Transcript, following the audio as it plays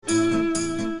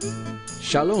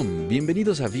Shalom,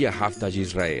 bienvenidos a Via Haftaj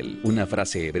Israel, una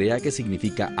frase hebrea que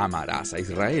significa amarás a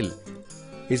Israel.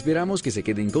 Esperamos que se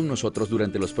queden con nosotros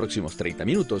durante los próximos 30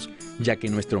 minutos, ya que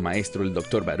nuestro maestro, el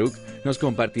Dr. Baruch, nos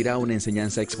compartirá una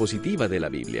enseñanza expositiva de la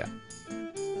Biblia.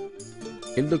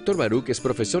 El Dr. Baruch es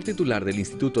profesor titular del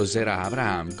Instituto Zera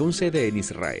Abraham, con sede en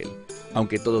Israel.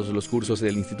 Aunque todos los cursos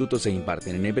del instituto se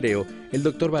imparten en hebreo, el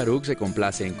Dr. Baruch se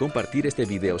complace en compartir este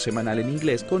video semanal en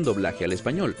inglés con doblaje al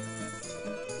español.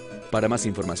 Para más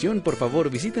información, por favor,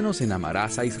 visítenos en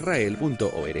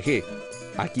amarazaisrael.org.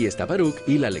 Aquí está Baruch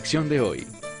y la lección de hoy.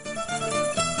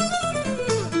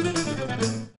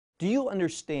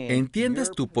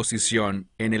 ¿Entiendes tu posición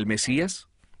en el Mesías?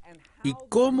 ¿Y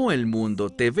cómo el mundo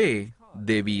te ve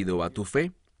debido a tu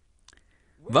fe?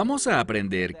 Vamos a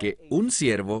aprender que un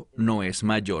siervo no es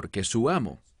mayor que su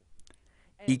amo,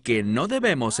 y que no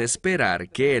debemos esperar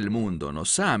que el mundo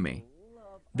nos ame.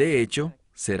 De hecho,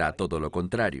 será todo lo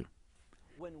contrario.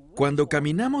 Cuando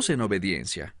caminamos en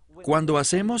obediencia, cuando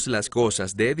hacemos las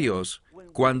cosas de Dios,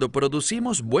 cuando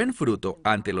producimos buen fruto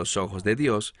ante los ojos de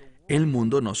Dios, el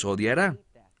mundo nos odiará.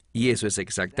 Y eso es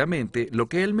exactamente lo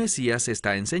que el Mesías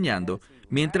está enseñando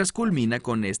mientras culmina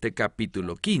con este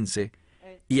capítulo 15.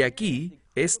 Y aquí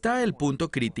está el punto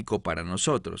crítico para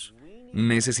nosotros.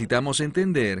 Necesitamos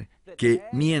entender que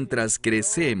mientras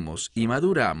crecemos y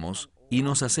maduramos y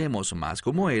nos hacemos más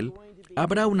como Él,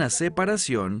 habrá una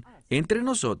separación entre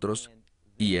nosotros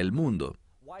y el mundo.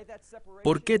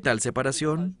 ¿Por qué tal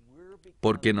separación?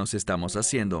 Porque nos estamos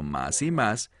haciendo más y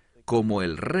más como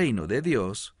el reino de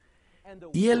Dios,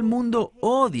 y el mundo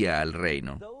odia al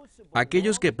reino.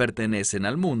 Aquellos que pertenecen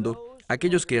al mundo,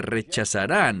 aquellos que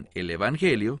rechazarán el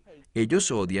Evangelio,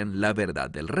 ellos odian la verdad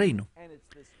del reino.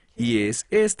 Y es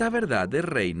esta verdad del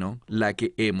reino la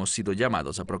que hemos sido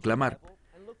llamados a proclamar.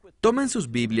 Tomen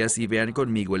sus Biblias y vean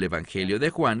conmigo el Evangelio de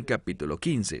Juan, capítulo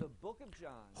 15.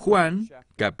 Juan,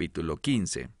 capítulo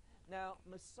 15.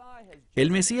 El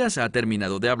Mesías ha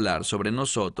terminado de hablar sobre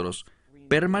nosotros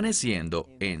permaneciendo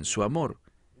en su amor,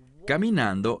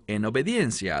 caminando en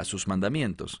obediencia a sus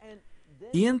mandamientos.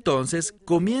 Y entonces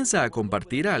comienza a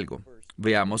compartir algo.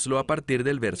 Veámoslo a partir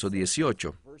del verso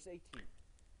 18.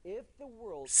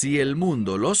 Si el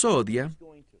mundo los odia,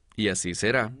 y así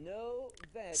será,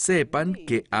 sepan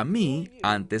que a mí,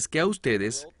 antes que a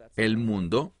ustedes, el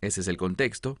mundo, ese es el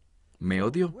contexto, me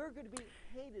odió.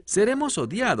 Seremos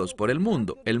odiados por el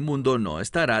mundo. El mundo no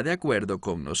estará de acuerdo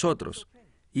con nosotros.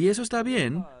 Y eso está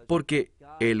bien, porque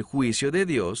el juicio de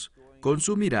Dios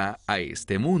consumirá a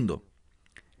este mundo.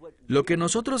 Lo que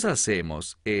nosotros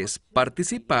hacemos es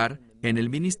participar en el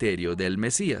ministerio del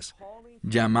Mesías,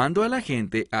 llamando a la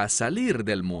gente a salir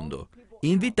del mundo,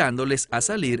 invitándoles a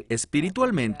salir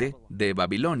espiritualmente de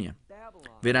Babilonia.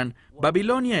 Verán,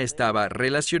 Babilonia estaba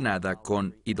relacionada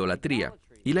con idolatría,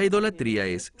 y la idolatría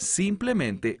es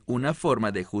simplemente una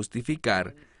forma de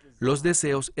justificar los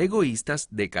deseos egoístas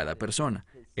de cada persona,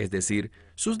 es decir,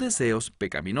 sus deseos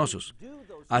pecaminosos.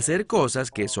 Hacer cosas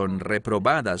que son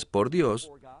reprobadas por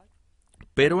Dios,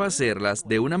 pero hacerlas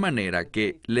de una manera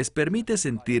que les permite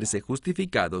sentirse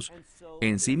justificados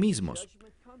en sí mismos.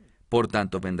 Por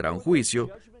tanto, vendrá un juicio,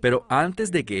 pero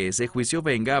antes de que ese juicio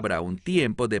venga habrá un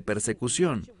tiempo de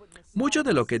persecución. Mucho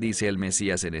de lo que dice el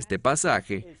Mesías en este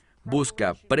pasaje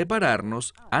busca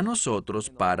prepararnos a nosotros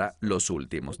para los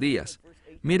últimos días.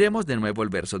 Miremos de nuevo el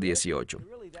verso 18.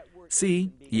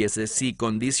 Sí, y ese sí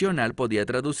condicional podía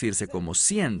traducirse como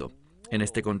siendo, en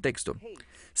este contexto.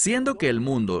 Siendo que el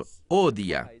mundo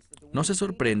odia, no se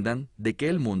sorprendan de que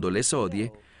el mundo les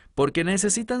odie, porque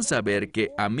necesitan saber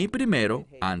que a mí primero,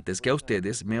 antes que a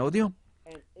ustedes, me odió.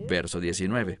 Verso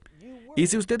 19. Y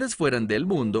si ustedes fueran del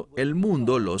mundo, el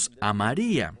mundo los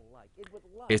amaría.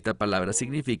 Esta palabra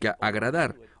significa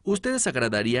agradar. Ustedes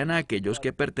agradarían a aquellos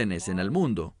que pertenecen al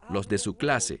mundo, los de su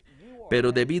clase.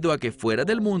 Pero debido a que fuera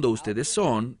del mundo ustedes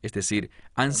son, es decir,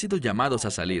 han sido llamados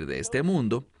a salir de este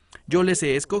mundo, yo les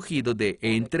he escogido de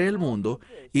entre el mundo,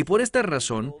 y por esta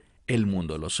razón el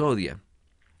mundo los odia.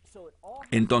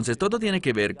 Entonces todo tiene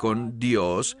que ver con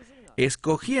Dios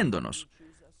escogiéndonos.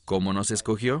 ¿Cómo nos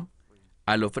escogió?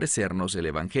 Al ofrecernos el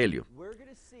Evangelio.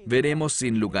 Veremos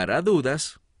sin lugar a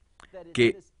dudas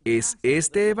que es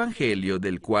este Evangelio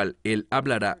del cual Él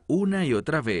hablará una y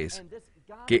otra vez,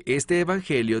 que este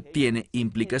Evangelio tiene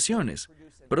implicaciones,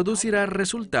 producirá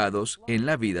resultados en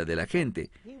la vida de la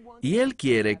gente, y Él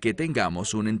quiere que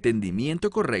tengamos un entendimiento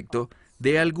correcto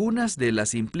de algunas de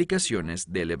las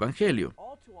implicaciones del Evangelio.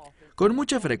 Con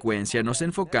mucha frecuencia nos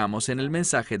enfocamos en el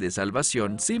mensaje de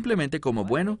salvación simplemente como,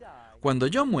 bueno, cuando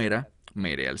yo muera,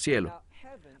 me iré al cielo.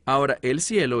 Ahora, el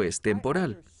cielo es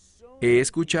temporal. He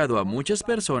escuchado a muchas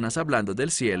personas hablando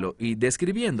del cielo y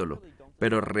describiéndolo,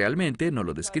 pero realmente no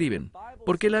lo describen,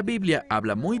 porque la Biblia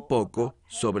habla muy poco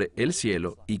sobre el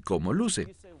cielo y cómo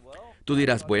luce. Tú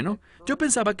dirás, bueno, yo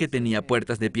pensaba que tenía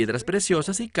puertas de piedras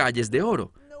preciosas y calles de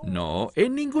oro. No,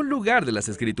 en ningún lugar de las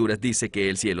Escrituras dice que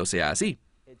el cielo sea así.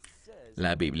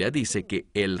 La Biblia dice que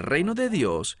el reino de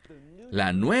Dios,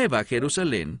 la nueva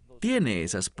Jerusalén, tiene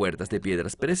esas puertas de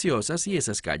piedras preciosas y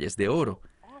esas calles de oro.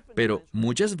 Pero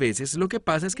muchas veces lo que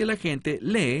pasa es que la gente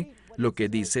lee lo que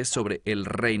dice sobre el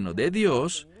reino de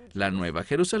Dios, la nueva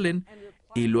Jerusalén,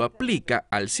 y lo aplica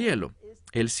al cielo.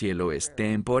 El cielo es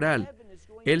temporal.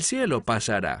 El cielo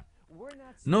pasará.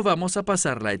 No vamos a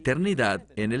pasar la eternidad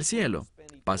en el cielo.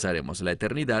 Pasaremos la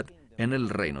eternidad en el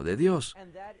reino de Dios.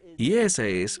 Y esa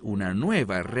es una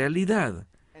nueva realidad.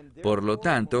 Por lo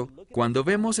tanto, cuando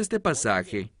vemos este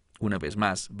pasaje, una vez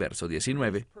más, verso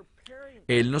 19,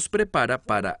 Él nos prepara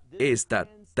para esta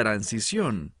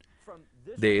transición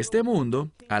de este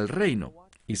mundo al reino.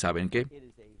 ¿Y saben qué?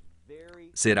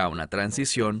 Será una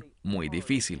transición muy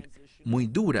difícil, muy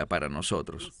dura para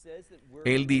nosotros.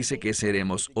 Él dice que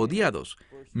seremos odiados.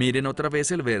 Miren otra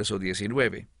vez el verso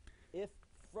 19.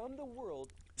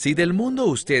 Si del mundo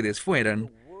ustedes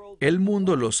fueran, el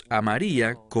mundo los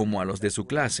amaría como a los de su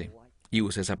clase. Y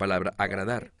usa esa palabra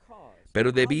agradar.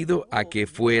 Pero debido a que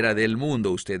fuera del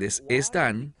mundo ustedes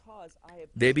están,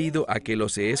 debido a que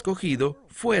los he escogido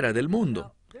fuera del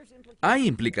mundo. Hay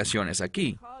implicaciones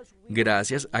aquí.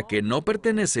 Gracias a que no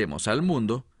pertenecemos al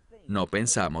mundo, no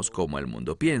pensamos como el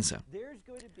mundo piensa.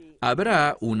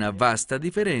 Habrá una vasta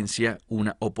diferencia,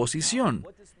 una oposición.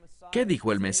 ¿Qué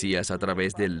dijo el Mesías a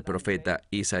través del profeta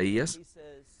Isaías?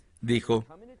 Dijo,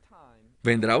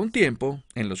 vendrá un tiempo,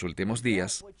 en los últimos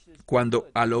días, cuando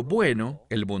a lo bueno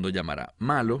el mundo llamará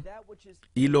malo,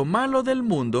 y lo malo del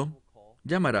mundo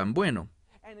llamarán bueno.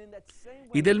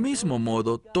 Y del mismo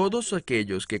modo, todos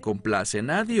aquellos que complacen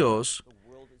a Dios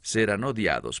serán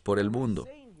odiados por el mundo.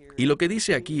 Y lo que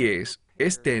dice aquí es,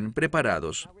 estén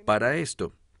preparados para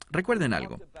esto. Recuerden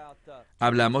algo.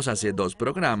 Hablamos hace 2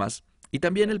 programas, y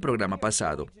también el programa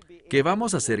pasado, que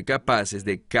vamos a ser capaces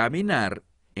de caminar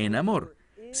en amor,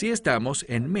 si estamos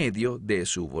en medio de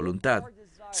su voluntad.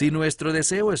 Si nuestro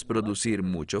deseo es producir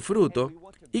mucho fruto,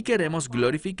 y queremos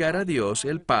glorificar a Dios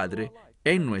el Padre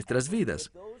en nuestras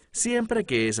vidas. Siempre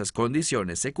que esas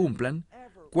condiciones se cumplan,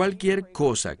 cualquier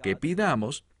cosa que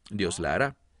pidamos, Dios la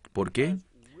hará. ¿Por qué?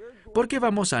 Porque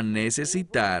vamos a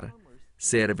necesitar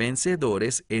ser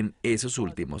vencedores en esos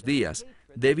últimos días,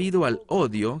 debido al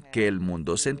odio que el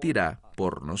mundo sentirá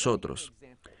por nosotros.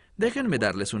 Déjenme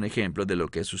darles un ejemplo de lo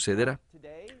que sucederá.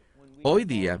 Hoy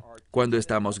día, cuando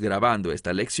estamos grabando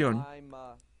esta lección,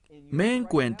 me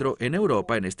encuentro en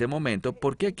Europa en este momento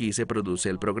porque aquí se produce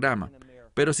el programa.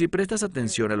 Pero si prestas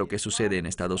atención a lo que sucede en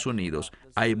Estados Unidos,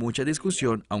 hay mucha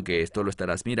discusión, aunque esto lo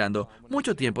estarás mirando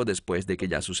mucho tiempo después de que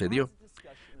ya sucedió.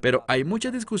 Pero hay mucha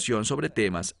discusión sobre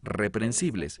temas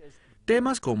reprensibles,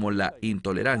 temas como la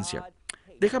intolerancia.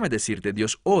 Déjame decirte,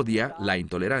 Dios odia la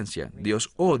intolerancia,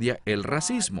 Dios odia el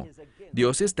racismo,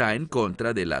 Dios está en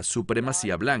contra de la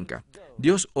supremacía blanca,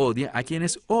 Dios odia a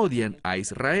quienes odian a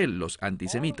Israel, los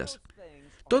antisemitas.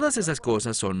 Todas esas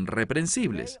cosas son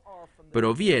reprensibles,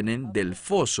 provienen del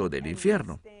foso del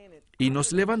infierno, y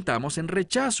nos levantamos en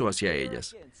rechazo hacia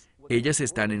ellas. Ellas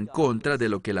están en contra de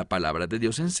lo que la palabra de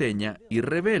Dios enseña y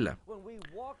revela.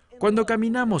 Cuando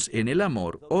caminamos en el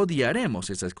amor, odiaremos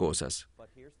esas cosas.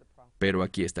 Pero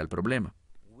aquí está el problema.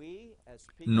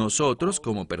 Nosotros,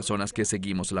 como personas que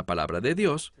seguimos la palabra de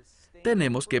Dios,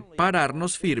 tenemos que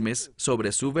pararnos firmes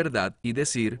sobre su verdad y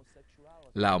decir,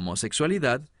 la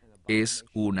homosexualidad es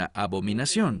una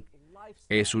abominación.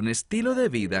 Es un estilo de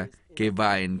vida que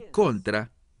va en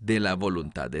contra de la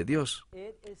voluntad de Dios.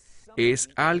 Es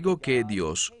algo que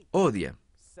Dios odia.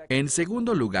 En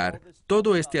segundo lugar,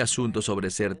 todo este asunto sobre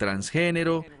ser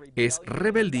transgénero es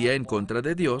rebeldía en contra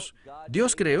de Dios.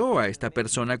 Dios creó a esta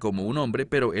persona como un hombre,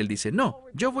 pero Él dice, no,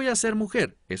 yo voy a ser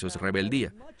mujer. Eso es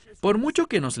rebeldía. Por mucho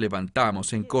que nos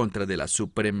levantamos en contra de la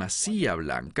supremacía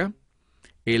blanca,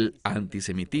 el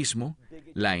antisemitismo,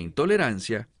 la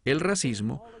intolerancia, el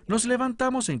racismo, nos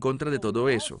levantamos en contra de todo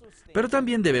eso. Pero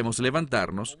también debemos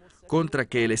levantarnos contra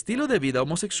que el estilo de vida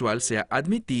homosexual sea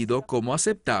admitido como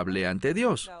aceptable ante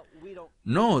Dios.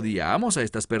 No odiamos a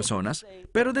estas personas,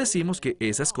 pero decimos que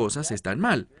esas cosas están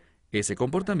mal. Ese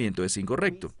comportamiento es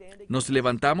incorrecto. Nos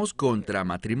levantamos contra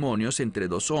matrimonios entre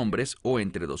 2 hombres o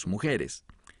entre 2 mujeres.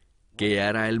 ¿Qué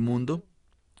hará el mundo?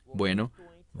 Bueno,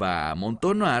 va a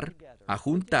amontonar, a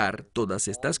juntar todas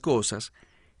estas cosas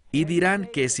y dirán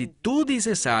que si tú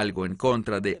dices algo en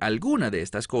contra de alguna de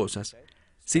estas cosas,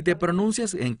 si te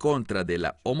pronuncias en contra de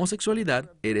la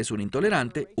homosexualidad, eres un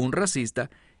intolerante, un racista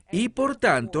y por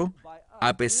tanto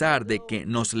a pesar de que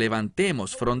nos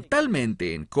levantemos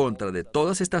frontalmente en contra de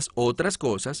todas estas otras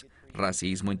cosas,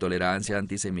 racismo, intolerancia,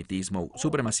 antisemitismo,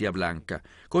 supremacía blanca,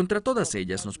 contra todas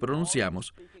ellas nos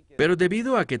pronunciamos, pero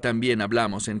debido a que también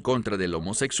hablamos en contra del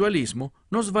homosexualismo,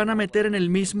 nos van a meter en el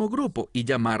mismo grupo y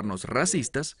llamarnos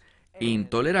racistas,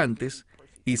 intolerantes,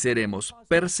 y seremos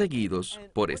perseguidos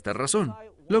por esta razón.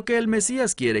 Lo que el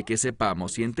Mesías quiere que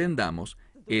sepamos y entendamos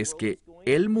es que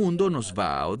el mundo nos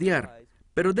va a odiar,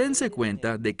 pero dense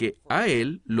cuenta de que a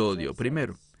Él lo odió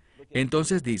primero.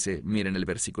 Entonces dice, miren el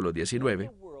versículo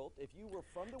 19,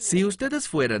 si ustedes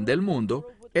fueran del mundo,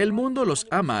 el mundo los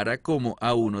amara como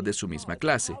a uno de su misma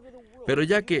clase. Pero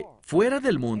ya que fuera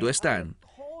del mundo están,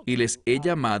 y les he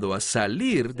llamado a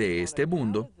salir de este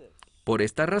mundo, por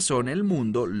esta razón el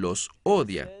mundo los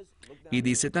odia. Y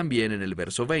dice también en el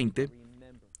verso 20,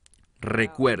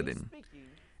 recuerden.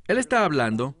 Él está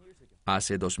hablando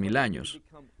hace 2000 años,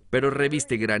 pero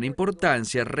reviste gran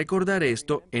importancia recordar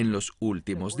esto en los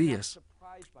últimos días.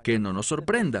 Que no nos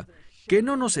sorprenda, que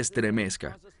no nos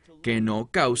estremezca, que no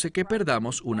cause que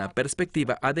perdamos una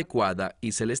perspectiva adecuada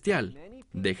y celestial.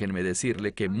 Déjenme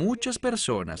decirle que muchas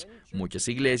personas, muchas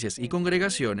iglesias y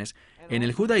congregaciones en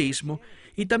el judaísmo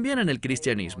y también en el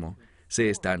cristianismo se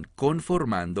están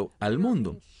conformando al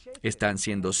mundo. Están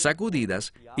siendo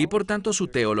sacudidas y por tanto su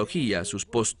teología, sus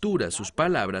posturas, sus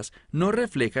palabras no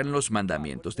reflejan los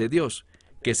mandamientos de Dios.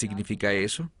 ¿Qué significa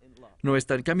eso? No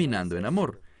están caminando en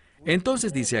amor.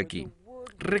 Entonces dice aquí,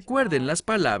 recuerden las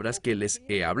palabras que les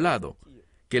he hablado,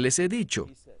 que les he dicho,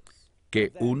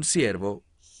 que un siervo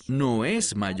no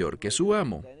es mayor que su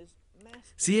amo.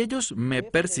 Si ellos me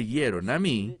persiguieron a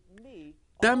mí,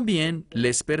 también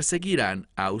les perseguirán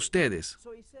a ustedes.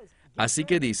 Así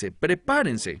que dice,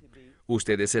 prepárense,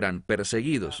 ustedes serán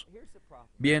perseguidos.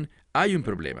 Bien, hay un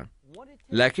problema.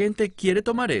 La gente quiere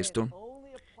tomar esto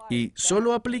y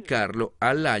solo aplicarlo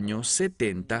al año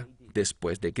 70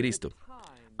 después de Cristo,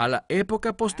 a la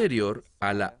época posterior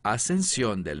a la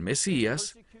ascensión del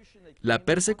Mesías, la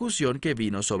persecución que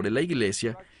vino sobre la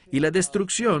iglesia y la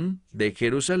destrucción de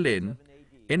Jerusalén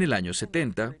en el año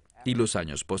 70 y los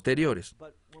años posteriores.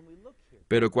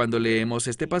 Pero cuando leemos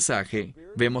este pasaje,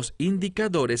 vemos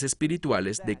indicadores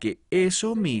espirituales de que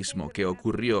eso mismo que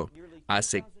ocurrió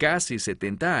hace casi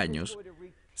 70 años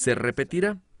se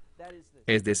repetirá.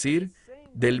 Es decir,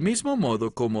 del mismo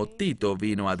modo como Tito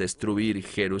vino a destruir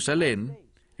Jerusalén,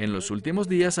 en los últimos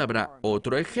días habrá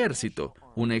otro ejército,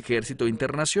 un ejército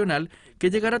internacional que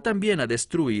llegará también a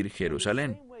destruir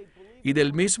Jerusalén. Y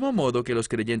del mismo modo que los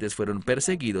creyentes fueron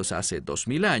perseguidos hace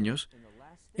 2000 años,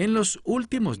 en los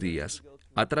últimos días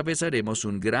atravesaremos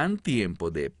un gran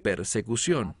tiempo de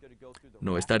persecución.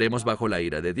 No estaremos bajo la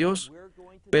ira de Dios,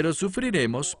 pero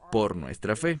sufriremos por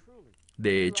nuestra fe.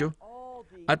 De hecho,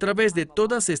 a través de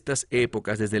todas estas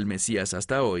épocas desde el Mesías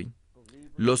hasta hoy,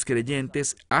 los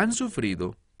creyentes han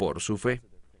sufrido por su fe.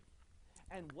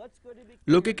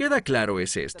 Lo que queda claro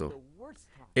es esto.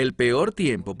 El peor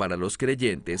tiempo para los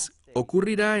creyentes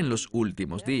ocurrirá en los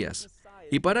últimos días.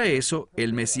 Y para eso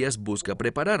el Mesías busca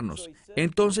prepararnos.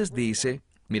 Entonces dice,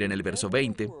 miren el verso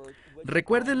 20,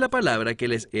 recuerden la palabra que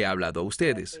les he hablado a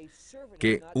ustedes,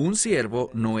 que un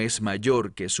siervo no es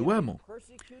mayor que su amo.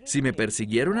 Si me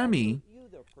persiguieron a mí,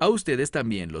 a ustedes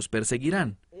también los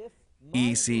perseguirán.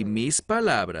 Y si mis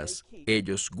palabras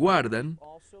ellos guardan,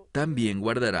 también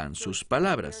guardarán sus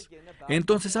palabras.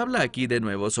 Entonces habla aquí de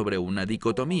nuevo sobre una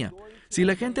dicotomía. Si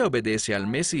la gente obedece al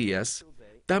Mesías,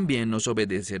 también nos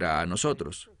obedecerá a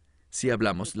nosotros, si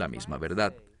hablamos la misma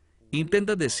verdad.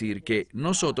 Intenta decir que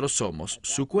nosotros somos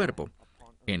su cuerpo,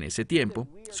 en ese tiempo,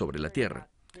 sobre la tierra,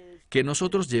 que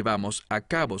nosotros llevamos a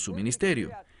cabo su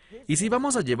ministerio. Y si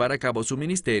vamos a llevar a cabo su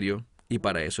ministerio, y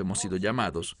para eso hemos sido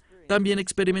llamados, también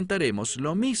experimentaremos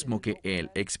lo mismo que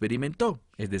Él experimentó,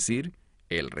 es decir,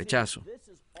 el rechazo.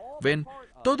 Ven,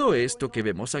 todo esto que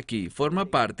vemos aquí forma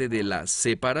parte de la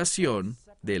separación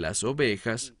de las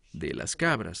ovejas de las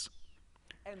cabras.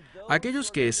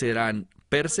 Aquellos que serán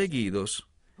perseguidos,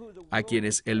 a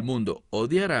quienes el mundo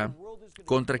odiará,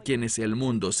 contra quienes el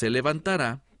mundo se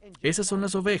levantará, esas son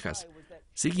las ovejas,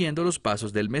 siguiendo los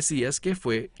pasos del Mesías, que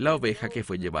fue la oveja que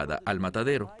fue llevada al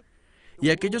matadero. Y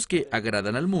aquellos que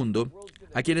agradan al mundo,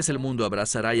 a quienes el mundo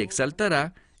abrazará y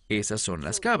exaltará, esas son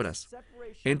las cabras.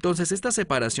 Entonces, esta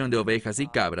separación de ovejas y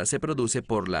cabras se produce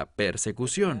por la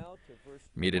persecución.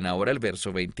 Miren ahora el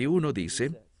verso 21,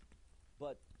 dice,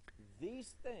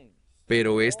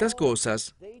 pero estas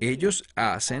cosas ellos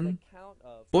hacen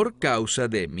por causa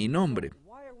de mi nombre.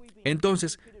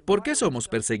 Entonces, ¿por qué somos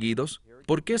perseguidos?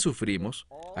 ¿Por qué sufrimos?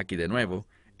 Aquí de nuevo,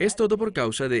 es todo por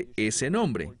causa de ese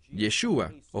nombre,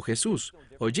 Yeshua, o Jesús,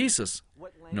 o Jesus.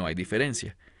 No hay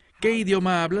diferencia. ¿Qué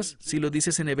idioma hablas? Si lo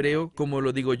dices en hebreo, como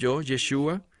lo digo yo,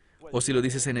 Yeshua, o si lo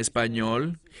dices en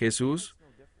español, Jesús,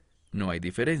 no hay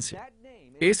diferencia.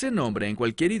 Ese nombre en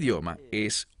cualquier idioma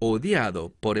es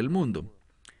odiado por el mundo.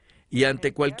 Y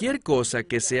ante cualquier cosa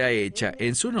que sea hecha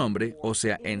en su nombre, o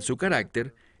sea, en su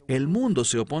carácter, el mundo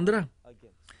se opondrá.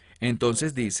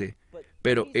 Entonces dice,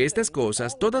 pero estas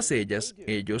cosas, todas ellas,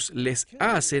 ellos les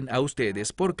hacen a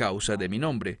ustedes por causa de mi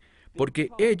nombre, porque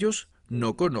ellos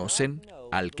no conocen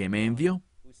al que me envió.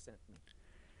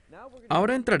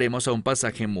 Ahora entraremos a un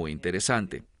pasaje muy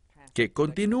interesante, que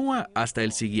continúa hasta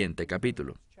el siguiente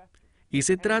capítulo. Y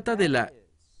se trata de la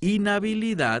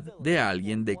inhabilidad de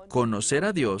alguien de conocer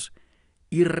a Dios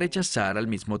y rechazar al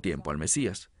mismo tiempo al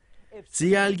Mesías.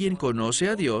 Si alguien conoce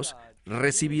a Dios,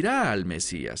 recibirá al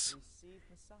Mesías.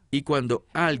 Y cuando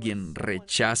alguien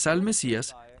rechaza al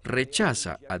Mesías,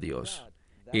 rechaza a Dios.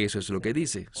 Eso es lo que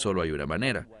dice, solo hay una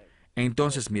manera.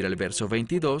 Entonces mira el verso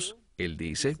 22, él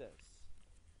dice,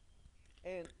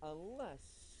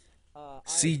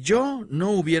 si yo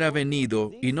no hubiera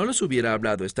venido y no les hubiera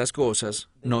hablado estas cosas,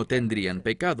 no tendrían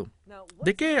pecado.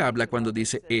 ¿De qué habla cuando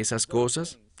dice esas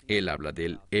cosas? Él habla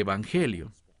del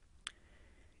Evangelio.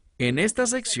 En esta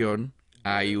sección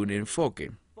hay un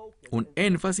enfoque, un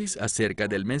énfasis acerca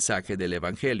del mensaje del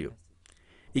Evangelio.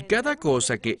 Y cada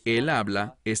cosa que él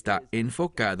habla está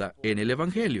enfocada en el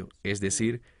Evangelio. Es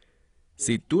decir,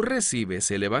 si tú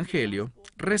recibes el Evangelio,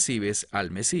 recibes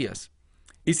al Mesías.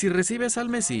 Y si recibes al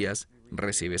Mesías,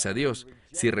 recibes a Dios.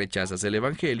 Si rechazas el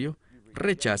Evangelio,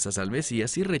 rechazas al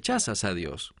Mesías y rechazas a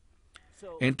Dios.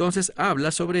 Entonces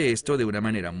habla sobre esto de una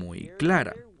manera muy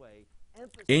clara,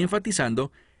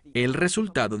 enfatizando el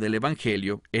resultado del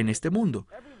Evangelio en este mundo.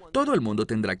 Todo el mundo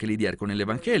tendrá que lidiar con el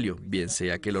Evangelio, bien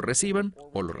sea que lo reciban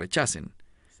o lo rechacen.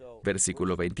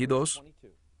 Versículo 22.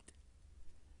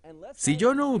 Si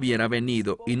yo no hubiera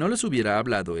venido y no les hubiera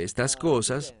hablado estas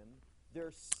cosas,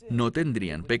 no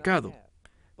tendrían pecado.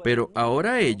 Pero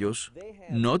ahora ellos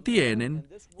no tienen,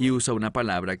 y usa una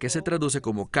palabra que se traduce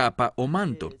como capa o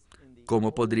manto.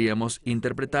 ¿Cómo podríamos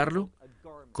interpretarlo?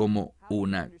 Como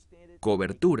una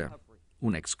cobertura,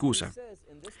 una excusa.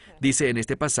 Dice en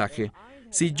este pasaje,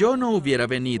 si yo no hubiera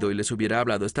venido y les hubiera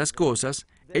hablado estas cosas,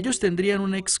 ellos tendrían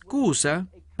una excusa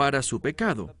para su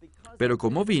pecado. Pero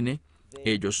como vine,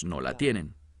 ellos no la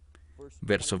tienen.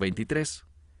 Verso 23.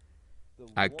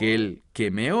 Aquel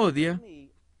que me odia,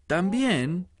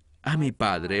 también a mi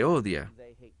Padre odia.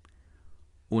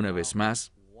 Una vez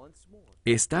más,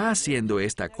 está haciendo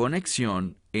esta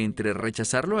conexión entre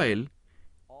rechazarlo a Él,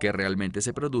 que realmente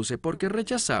se produce porque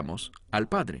rechazamos al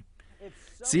Padre.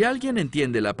 Si alguien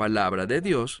entiende la palabra de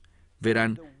Dios,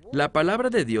 verán, la palabra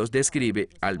de Dios describe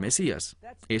al Mesías.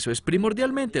 Eso es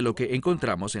primordialmente lo que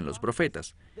encontramos en los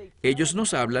profetas. Ellos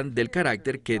nos hablan del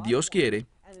carácter que Dios quiere,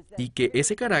 y que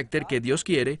ese carácter que Dios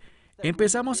quiere,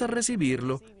 empezamos a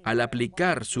recibirlo al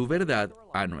aplicar su verdad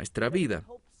a nuestra vida.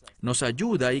 Nos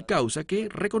ayuda y causa que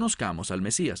reconozcamos al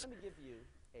Mesías.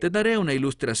 Te daré una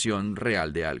ilustración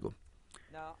real de algo.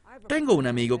 Tengo un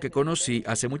amigo que conocí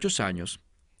hace muchos años,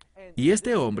 y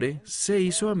este hombre se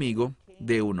hizo amigo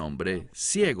de un hombre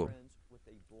ciego.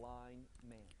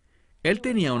 Él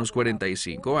tenía unos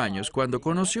 45 años cuando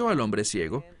conoció al hombre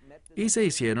ciego y se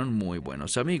hicieron muy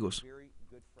buenos amigos.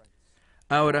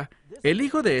 Ahora, el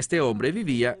hijo de este hombre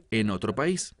vivía en otro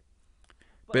país.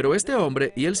 Pero este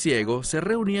hombre y el ciego se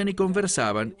reunían y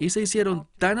conversaban y se hicieron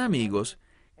tan amigos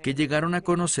que llegaron a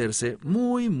conocerse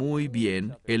muy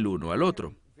bien el uno al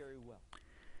otro.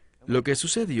 Lo que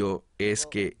sucedió es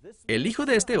que el hijo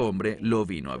de este hombre lo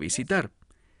vino a visitar,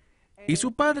 y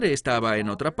su padre estaba en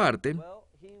otra parte,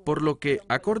 por lo que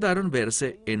acordaron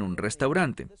verse en un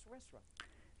restaurante.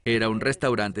 Era un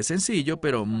restaurante sencillo,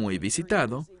 pero muy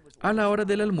visitado, a la hora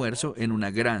del almuerzo en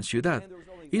una gran ciudad,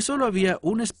 y solo había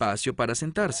un espacio para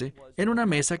sentarse en una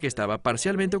mesa que estaba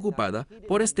parcialmente ocupada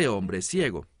por este hombre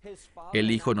ciego.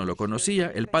 El hijo no lo conocía,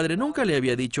 el padre nunca le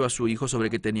había dicho a su hijo sobre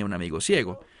que tenía un amigo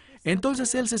ciego.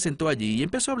 Entonces él se sentó allí y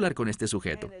empezó a hablar con este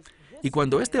sujeto. Y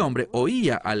cuando este hombre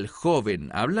oía al joven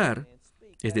hablar,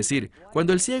 es decir,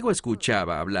 cuando el ciego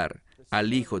escuchaba hablar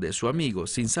al hijo de su amigo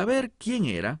sin saber quién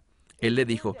era, él le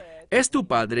dijo, ¿es tu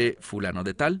padre fulano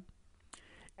de tal?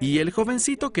 Y el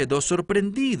jovencito quedó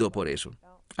sorprendido por eso.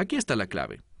 Aquí está la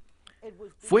clave.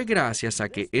 Fue gracias a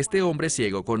que este hombre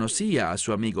ciego conocía a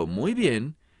su amigo muy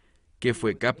bien que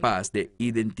fue capaz de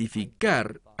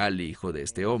identificar al hijo de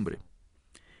este hombre.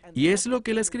 Y es lo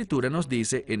que la Escritura nos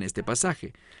dice en este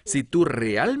pasaje. Si tú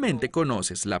realmente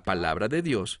conoces la palabra de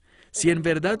Dios, si en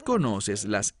verdad conoces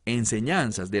las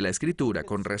enseñanzas de la Escritura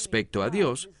con respecto a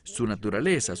Dios, su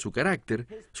naturaleza, su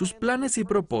carácter, sus planes y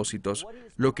propósitos,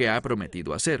 lo que ha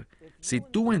prometido hacer, Si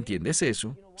tú entiendes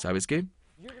eso, ¿sabes qué?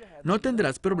 No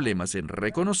tendrás problemas en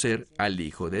reconocer al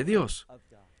Hijo de Dios.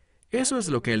 Eso es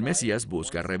lo que el Mesías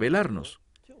busca revelarnos.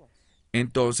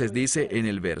 Entonces dice en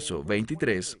el verso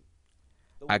 23,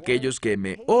 aquellos que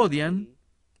me odian,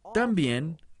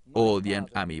 también odian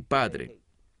a mi Padre.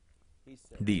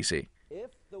 Dice,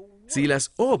 si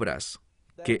las obras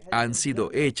que han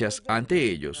sido hechas ante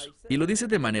ellos, y lo dice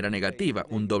de manera negativa,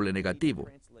 un doble negativo,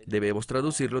 debemos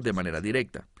traducirlo de manera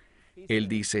directa. Él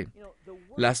dice,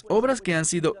 las obras que han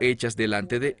sido hechas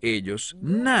delante de ellos,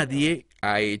 nadie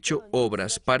ha hecho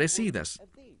obras parecidas.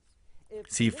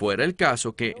 Si fuera el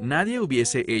caso que nadie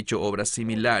hubiese hecho obras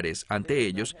similares ante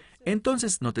ellos,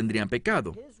 entonces no tendrían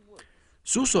pecado.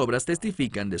 Sus obras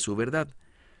testifican de su verdad.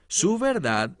 Su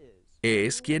verdad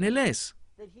es quien Él es,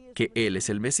 que Él es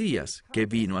el Mesías, que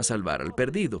vino a salvar al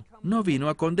perdido. No vino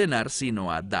a condenar,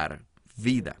 sino a dar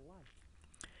vida.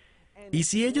 Y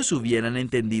si ellos hubieran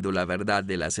entendido la verdad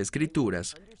de las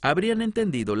Escrituras, habrían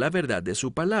entendido la verdad de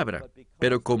su palabra.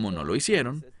 Pero como no lo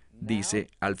hicieron, dice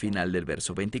al final del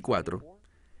verso 24,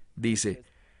 dice,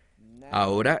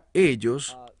 ahora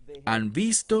ellos han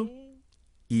visto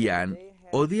y han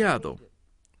odiado,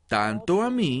 tanto a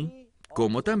mí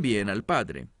como también al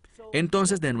Padre.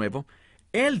 Entonces, de nuevo,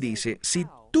 Él dice, si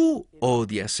tú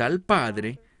odias al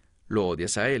Padre, lo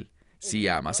odias a Él. Si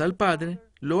amas al Padre,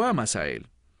 lo amas a Él.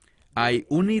 Hay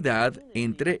unidad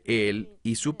entre Él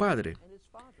y su Padre.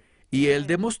 Y Él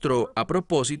demostró a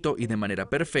propósito y de manera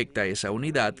perfecta esa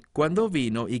unidad cuando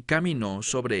vino y caminó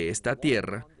sobre esta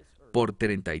tierra por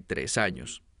 33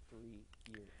 años.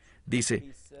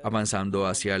 Dice, avanzando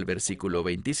hacia el versículo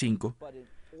 25,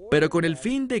 pero con el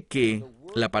fin de que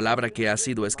la palabra que ha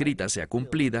sido escrita sea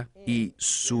cumplida y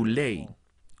su ley.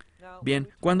 Bien,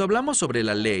 cuando hablamos sobre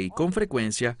la ley, con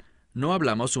frecuencia no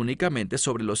hablamos únicamente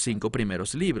sobre los 5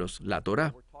 primeros libros, la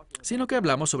Torá, sino que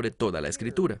hablamos sobre toda la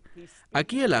Escritura.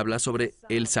 Aquí él habla sobre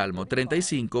el Salmo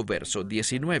 35, verso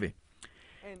 19.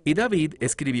 Y David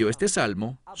escribió este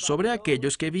salmo sobre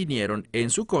aquellos que vinieron en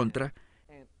su contra,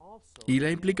 y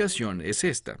la implicación es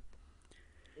esta.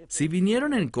 Si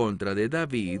vinieron en contra de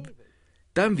David,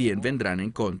 también vendrán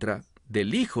en contra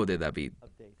del hijo de David.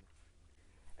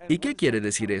 ¿Y qué quiere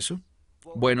decir eso?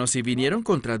 Bueno, si vinieron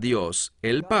contra Dios,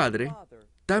 el Padre,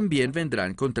 también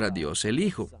vendrán contra Dios, el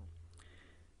Hijo.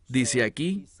 Dice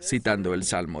aquí, citando el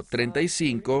Salmo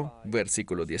 35,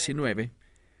 versículo 19,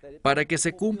 para que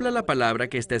se cumpla la palabra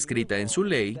que está escrita en su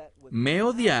ley, me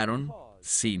odiaron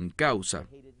sin causa.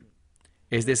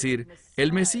 Es decir,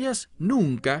 el Mesías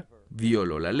nunca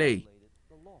violó la ley.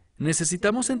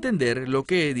 Necesitamos entender lo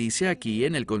que dice aquí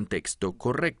en el contexto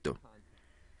correcto.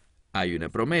 Hay una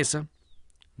promesa.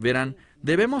 Verán,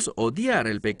 debemos odiar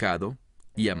el pecado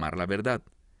y amar la verdad.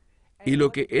 Y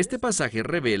lo que este pasaje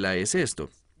revela es esto.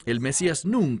 El Mesías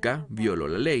nunca violó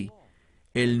la ley.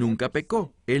 Él nunca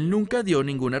pecó. Él nunca dio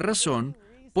ninguna razón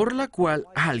por la cual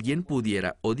alguien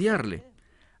pudiera odiarle.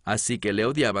 Así que le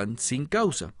odiaban sin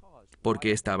causa,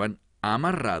 porque estaban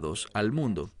amarrados al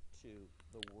mundo.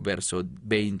 Verso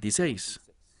 26.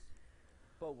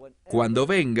 Cuando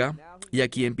venga, y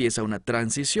aquí empieza una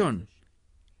transición.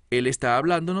 Él está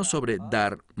hablándonos sobre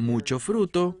dar mucho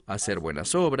fruto, hacer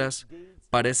buenas obras,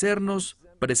 parecernos,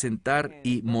 presentar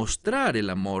y mostrar el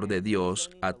amor de Dios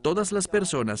a todas las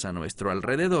personas a nuestro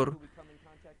alrededor.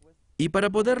 Y para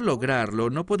poder lograrlo,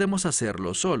 no podemos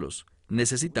hacerlo solos.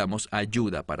 Necesitamos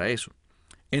ayuda para eso.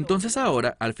 Entonces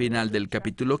ahora, al final del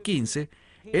capítulo 15,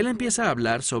 Él empieza a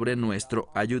hablar sobre nuestro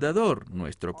ayudador,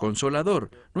 nuestro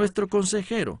consolador, nuestro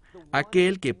consejero,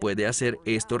 aquel que puede hacer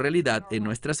esto realidad en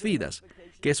nuestras vidas,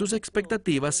 que sus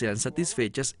expectativas sean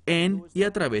satisfechas en y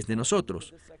a través de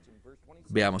nosotros.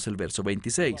 Veamos el verso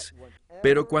 26.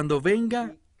 Pero cuando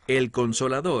venga el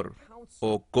consolador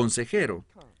o consejero,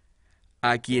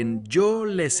 a quien yo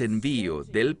les envío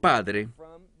del Padre,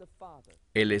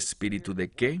 ¿el Espíritu de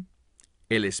qué?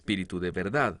 El Espíritu de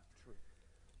verdad.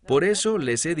 Por eso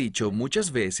les he dicho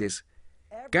muchas veces,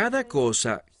 cada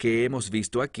cosa que hemos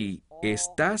visto aquí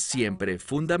está siempre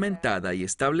fundamentada y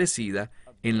establecida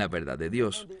en la verdad de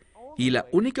Dios. Y la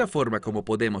única forma como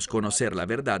podemos conocer la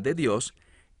verdad de Dios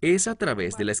es a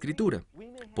través de la Escritura.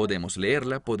 Podemos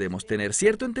leerla, podemos tener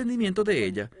cierto entendimiento de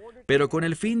ella, pero con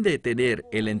el fin de tener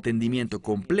el entendimiento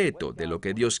completo de lo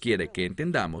que Dios quiere que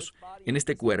entendamos, en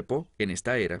este cuerpo, en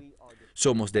esta era,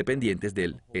 somos dependientes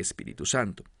del Espíritu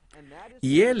Santo.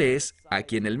 Y Él es a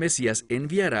quien el Mesías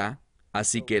enviará,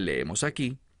 así que leemos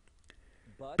aquí,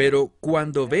 pero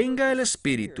cuando venga el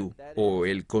Espíritu, o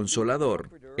el Consolador,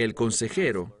 el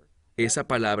Consejero, esa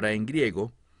palabra en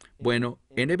griego, bueno,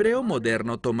 en hebreo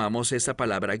moderno tomamos esa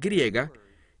palabra griega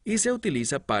y se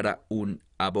utiliza para un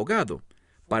abogado,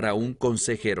 para un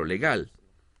consejero legal.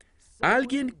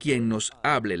 Alguien quien nos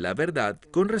hable la verdad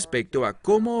con respecto a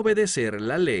cómo obedecer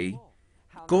la ley,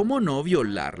 cómo no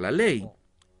violar la ley.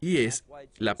 Y es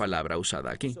la palabra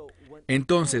usada aquí.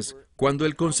 Entonces, cuando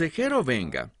el consejero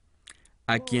venga,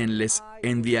 a quien les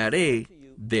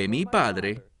enviaré de mi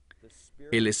Padre,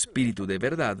 el Espíritu de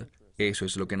verdad, eso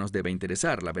es lo que nos debe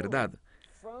interesar, la verdad,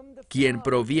 quien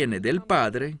proviene del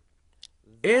Padre,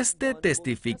 éste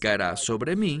testificará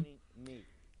sobre mí,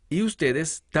 y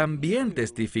ustedes también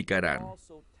testificarán.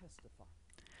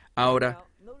 Ahora,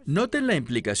 noten la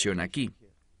implicación aquí.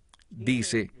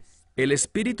 Dice, el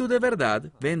Espíritu de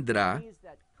verdad vendrá,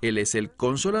 Él es el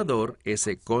consolador,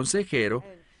 ese consejero,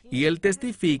 y Él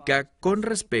testifica con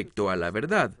respecto a la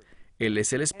verdad. Él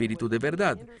es el Espíritu de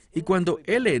verdad. Y cuando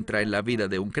Él entra en la vida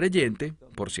de un creyente,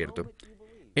 por cierto,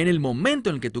 en el momento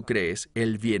en que tú crees,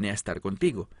 Él viene a estar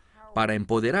contigo, para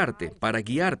empoderarte, para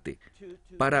guiarte,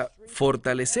 para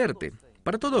fortalecerte,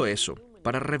 para todo eso,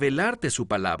 para revelarte su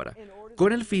palabra,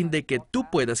 con el fin de que tú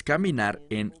puedas caminar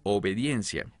en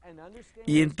obediencia.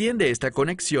 Y entiende esta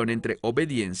conexión entre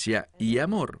obediencia y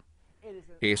amor.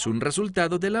 Es un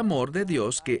resultado del amor de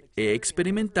Dios que he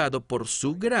experimentado por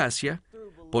su gracia,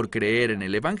 por creer en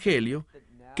el Evangelio,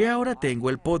 que ahora tengo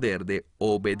el poder de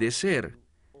obedecer,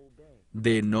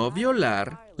 de no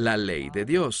violar la ley de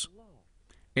Dios.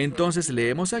 Entonces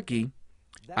leemos aquí,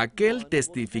 aquel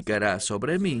testificará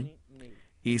sobre mí,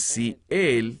 y si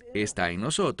Él está en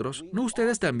nosotros,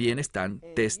 ustedes también están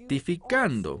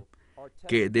testificando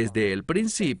que desde el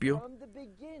principio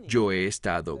yo he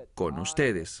estado con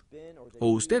ustedes,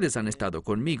 o ustedes han estado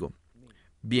conmigo.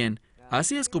 Bien,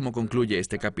 así es como concluye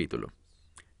este capítulo.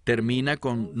 Termina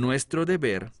con nuestro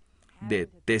deber de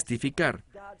testificar.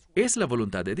 Es la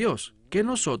voluntad de Dios, que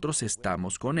nosotros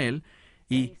estamos con Él,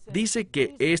 y dice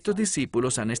que estos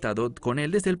discípulos han estado con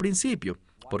Él desde el principio.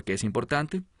 ¿Por qué es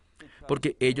importante?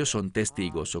 Porque ellos son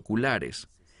testigos oculares.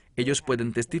 Ellos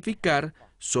pueden testificar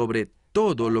sobre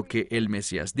todo lo que el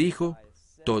Mesías dijo,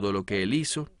 todo lo que Él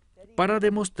hizo, para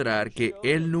demostrar que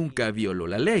Él nunca violó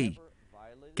la ley,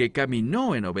 que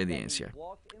caminó en obediencia,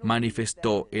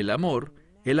 manifestó el amor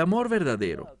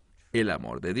verdadero, el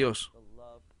amor de Dios.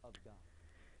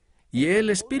 Y el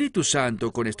Espíritu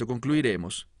Santo, con esto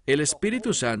concluiremos, el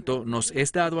Espíritu Santo nos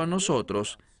es dado a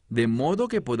nosotros de modo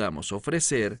que podamos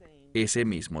ofrecer ese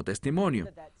mismo testimonio,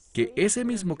 que ese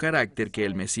mismo carácter que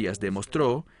el Mesías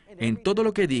demostró en todo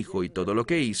lo que dijo y todo lo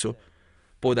que hizo,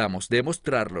 podamos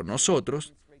demostrarlo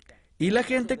nosotros, y la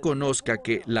gente conozca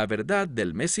que la verdad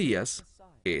del Mesías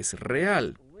es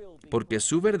real, porque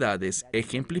su verdad es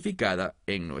ejemplificada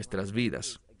en nuestras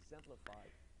vidas.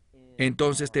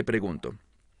 Entonces te pregunto,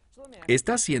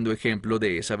 ¿estás siendo ejemplo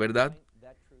de esa verdad?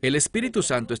 ¿El Espíritu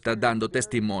Santo está dando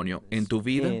testimonio en tu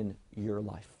vida?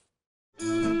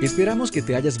 Esperamos que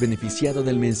te hayas beneficiado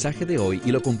del mensaje de hoy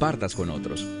y lo compartas con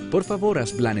otros. Por favor,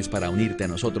 haz planes para unirte a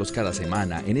nosotros cada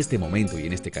semana en este momento y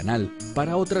en este canal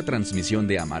para otra transmisión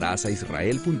de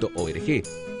amarazaisrael.org.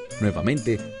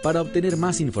 Nuevamente, para obtener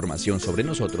más información sobre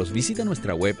nosotros, visita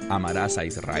nuestra web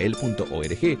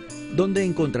amarazaisrael.org, donde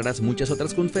encontrarás muchas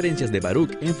otras conferencias de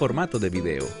Baruch en formato de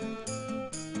video.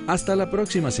 Hasta la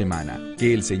próxima semana.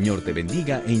 Que el Señor te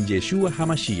bendiga en Yeshua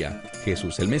HaMashiach,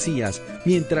 Jesús el Mesías,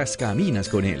 mientras caminas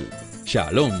con Él.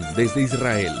 Shalom desde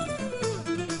Israel.